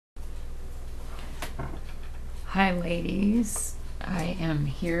Hi ladies, I am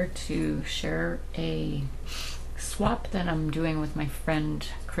here to share a swap that I'm doing with my friend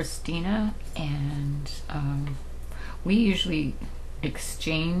Christina, and we usually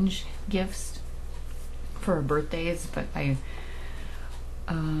exchange gifts for our birthdays, but I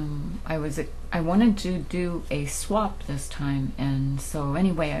wanted to do a swap this time, and so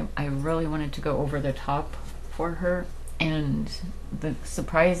anyway I really wanted to go over the top for her. And the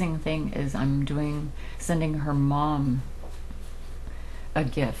surprising thing is I'm sending her mom a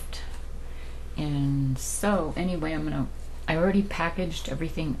gift. And so anyway, I already packaged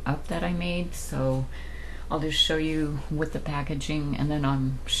everything up that I made, so I'll just show you with the packaging, and then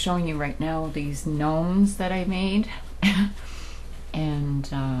I'm showing you right now these gnomes that I made.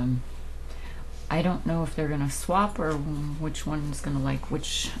 And I don't know if they're gonna swap or which one's gonna like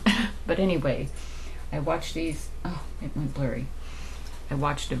which. But anyway, I watched these. Oh, it went blurry. I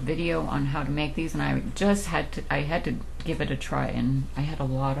watched a video on how to make these, and I had to give it a try, and I had a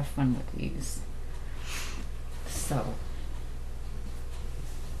lot of fun with these. So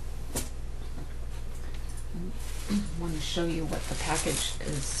I want to show you what the package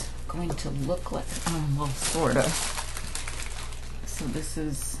is going to look like. Well, sorta. So this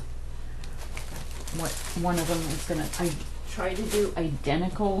is what one of them is gonna. I try to do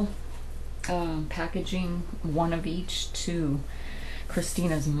identical packaging, one of each, to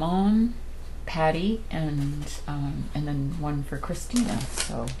Christina's mom, Patty, and then one for Christina.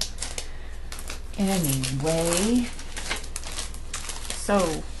 So anyway,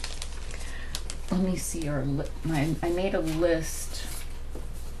 so let me see. I made a list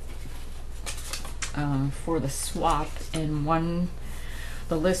for the swap, and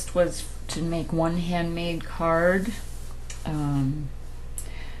the list was to make one handmade card,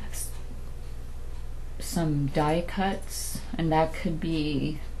 some die cuts, and that could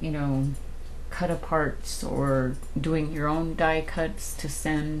be, cut aparts or doing your own die cuts to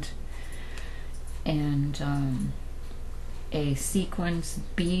send, and a sequence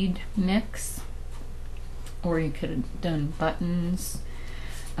bead mix, or you could have done buttons,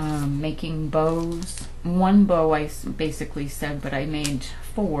 making bows. One bow I basically said, but I made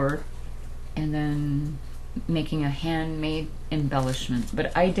 4, and then making a handmade embellishment,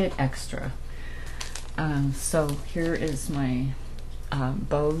 but I did extra. So here is my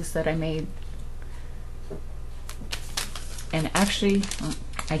bows that I made, and actually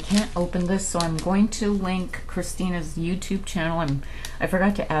I can't open this, so I'm going to link Christina's YouTube channel. I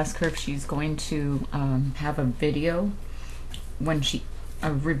forgot to ask her if she's going to have a video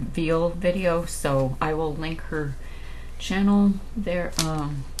a reveal video, so I will link her channel there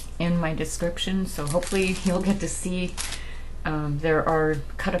in my description. So hopefully you'll get to see. There are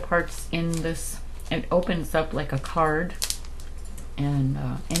cut aparts in this. It opens up like a card, and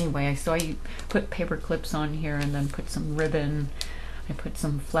anyway, so I put paper clips on here, and then put some ribbon, I put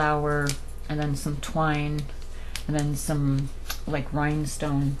some flour, and then some twine, and then some like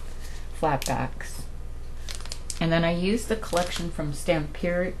rhinestone flatbacks. And then I used the collection from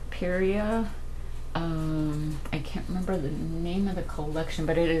Stamperia. I can't remember the name of the collection,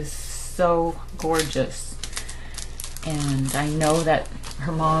 but it is so gorgeous, and I know that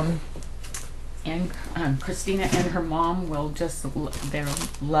her mom and Christina and her mom will just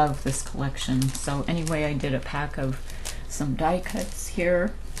love this collection. So anyway, I did a pack of some die cuts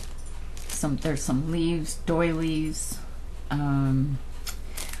here. There's some leaves, doilies. I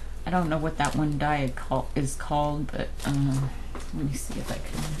don't know what that one die is called, but let me see if I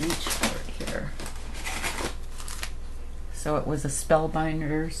can reach for it here. So it was a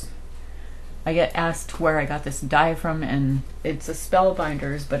Spellbinders. I get asked where I got this die from, and it's a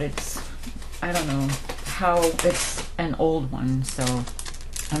Spellbinders, but I don't know how, it's an old one, so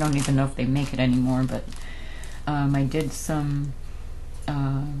I don't even know if they make it anymore. But I did some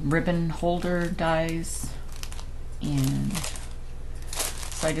ribbon holder dies, and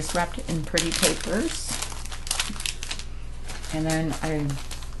so I just wrapped it in pretty papers, and then I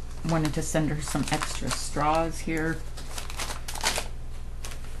wanted to send her some extra straws here,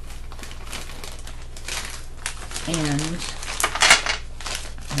 and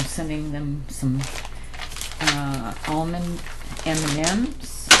I'm sending them some almond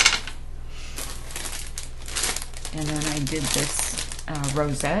M&Ms, and then I did this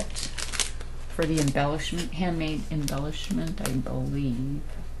rosette for the embellishment, handmade embellishment, I believe.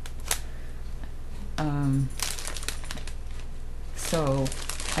 So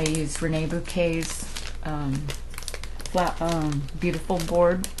I used Rene Bouquet's beautiful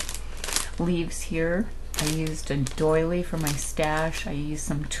board leaves here. I used a doily for my stash. I used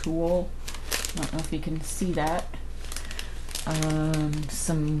some tulle. I don't know if you can see that.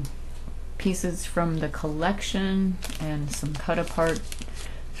 Some pieces from the collection and some cut apart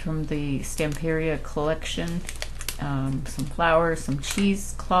from the Stamperia collection. Some flowers, some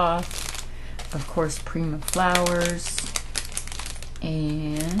cheesecloth, of course Prima flowers,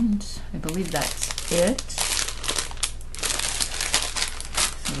 and I believe that's it.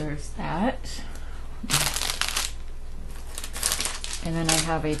 So there's that. And then I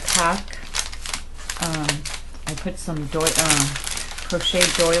have a pack. I put some crochet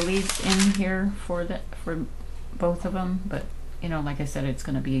doilies in here for both of them, but you know, like I said, it's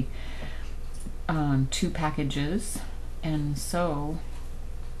going to be 2 packages, and so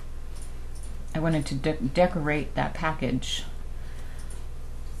I wanted to decorate that package.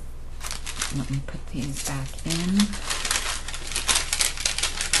 Let me put these back in.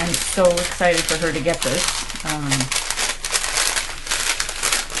 I'm so excited for her to get this.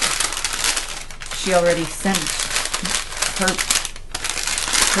 She already sent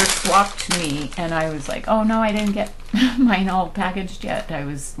her swap to me, and I was like, oh no, I didn't get mine all packaged yet. I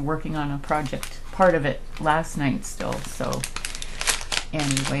was working on a project, part of it last night still. So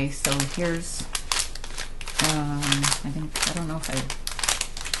anyway, so here's I don't know if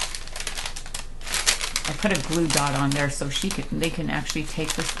I put a glue dot on there so they can actually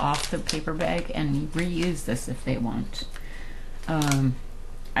take this off the paper bag and reuse this if they want.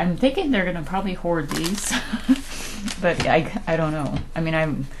 I'm thinking they're gonna probably hoard these, but I don't know. I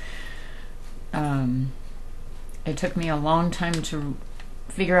mean, it took me a long time to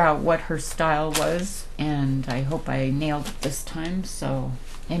figure out what her style was, and I hope I nailed it this time. So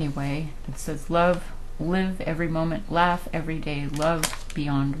anyway, it says live every moment, laugh every day, love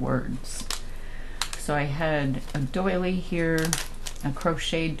beyond words. So I had a doily here, a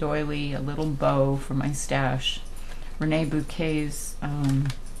crochet doily, a little bow for my stash, Renee Bouquet's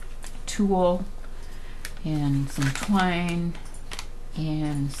tulle, and some twine,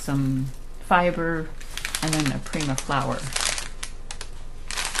 and some fiber, and then a Prima flower.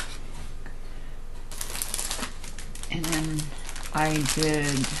 And then I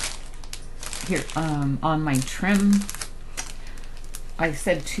did here on my trim, I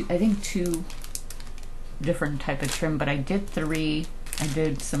said I think 2 different type of trim, but I did 3. I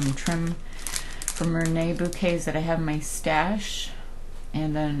did some trim from Renee Bouquets that I have in my stash,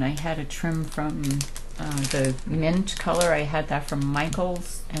 and then I had a trim from the mint color. I had that from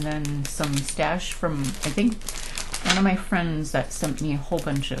Michael's, and then some stash from, I think, one of my friends that sent me a whole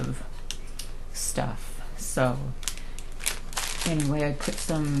bunch of stuff. So anyway, I put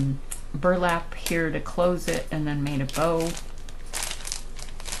some burlap here to close it, and then made a bow.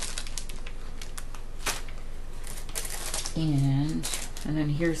 And then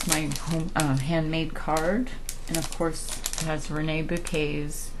here's my home handmade card, and of course it has Renee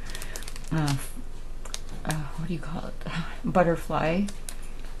Bouquet's what do you call it, butterfly,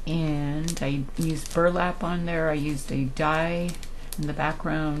 and I used burlap on there. I used a die in the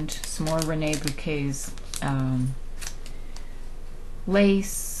background, some more Renee Bouquet's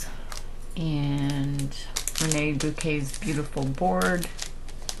lace, and Renee Bouquet's beautiful board,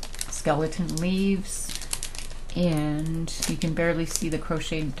 skeleton leaves. And you can barely see the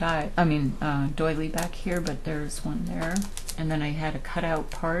crocheted doily back here, but there's one there. And then I had a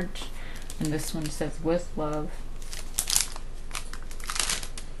cutout part, and this one says with love.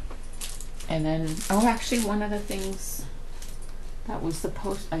 And then, oh, actually one of the things that was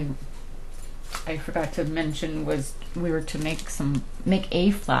supposed, I forgot to mention, was we were to make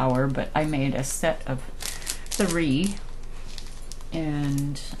a flower, but I made a set of 3,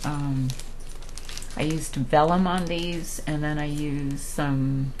 and I used vellum on these, and then I used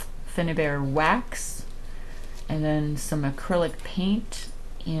some Finnebair wax, and then some acrylic paint,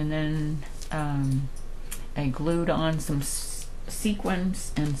 and then I glued on some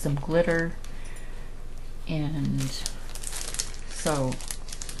sequins and some glitter, and so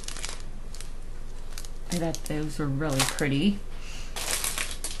I thought those were really pretty.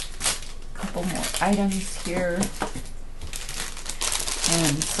 A couple more items here,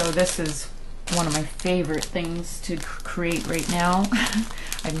 and so this is one of my favorite things to create right now.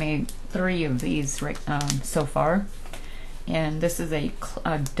 I've made 3 of these so far, and this is a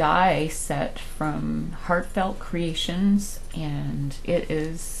die set from Heartfelt Creations, and it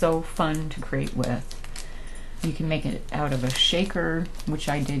is so fun to create with. You can make it out of a shaker, which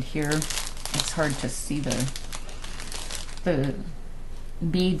I did here. It's hard to see the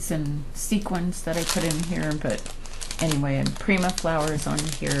beads and sequins that I put in here, but anyway, and Prima flowers on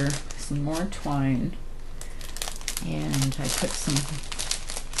here, some more twine, and I put some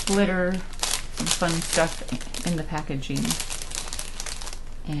glitter, some fun stuff in the packaging.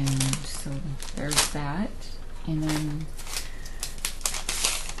 And so there's that. And then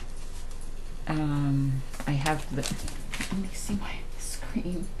I have the, let me see my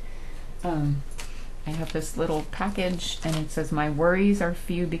screen. I have this little package and it says, my worries are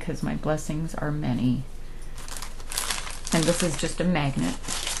few because my blessings are many. And this is just a magnet.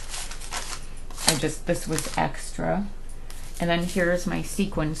 This was extra. And then here's my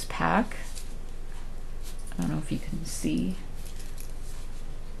sequins pack. I don't know if you can see.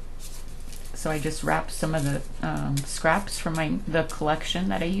 So I just wrapped some of the scraps from the collection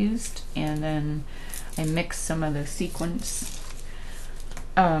that I used, and then I mixed some of the sequins.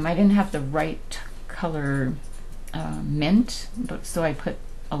 I didn't have the right color mint, so I put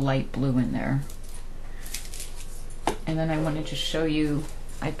a light blue in there. And then I wanted to show you,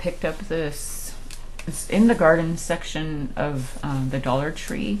 I picked up this, it's in the garden section of the Dollar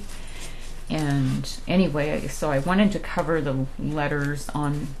Tree. And anyway, so I wanted to cover the letters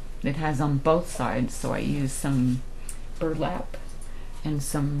it has on both sides, so I used some burlap and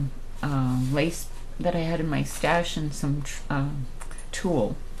some lace that I had in my stash and some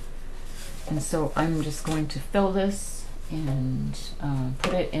tulle. And so I'm just going to fill this and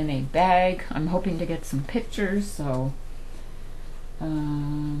put it in a bag. I'm hoping to get some pictures, so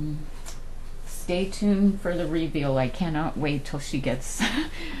stay tuned for the reveal. I cannot wait till she gets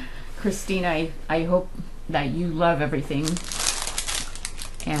Christina, I hope that you love everything.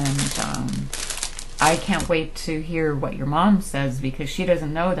 And I can't wait to hear what your mom says, because she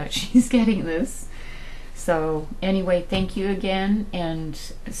doesn't know that she's getting this. So anyway, thank you again, and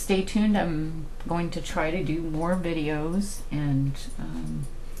stay tuned. I'm going to try to do more videos, and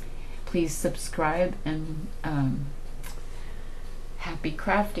please subscribe, and happy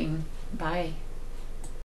crafting. Bye.